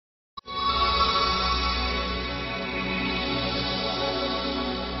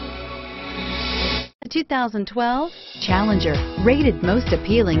2012 Challenger, rated most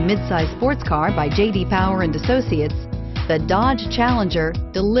appealing midsize sports car by J.D. Power and Associates. The Dodge Challenger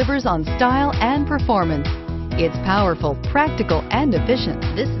delivers on style and performance. It's powerful, practical, and efficient.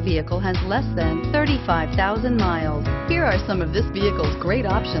 This vehicle has less than 35,000 miles. Here are some of this vehicle's great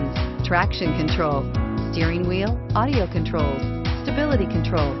options: traction control, steering wheel audio controls, stability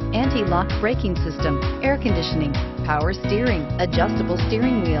control, anti-lock braking system, air conditioning, power steering, adjustable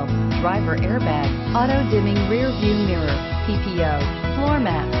steering wheel, driver airbag, auto-dimming rear view mirror, PPO, floor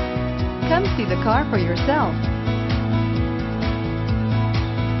mats. Come see the car for yourself.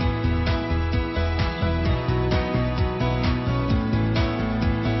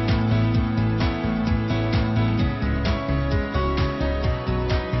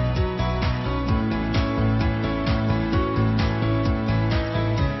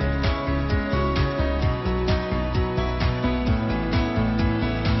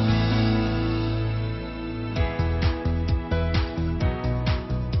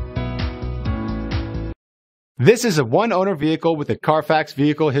 This is a one-owner vehicle with a Carfax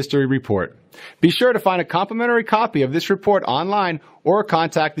Vehicle History Report. Be sure to find a complimentary copy of this report online or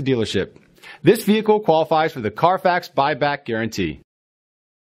contact the dealership. This vehicle qualifies for the Carfax Buyback Guarantee.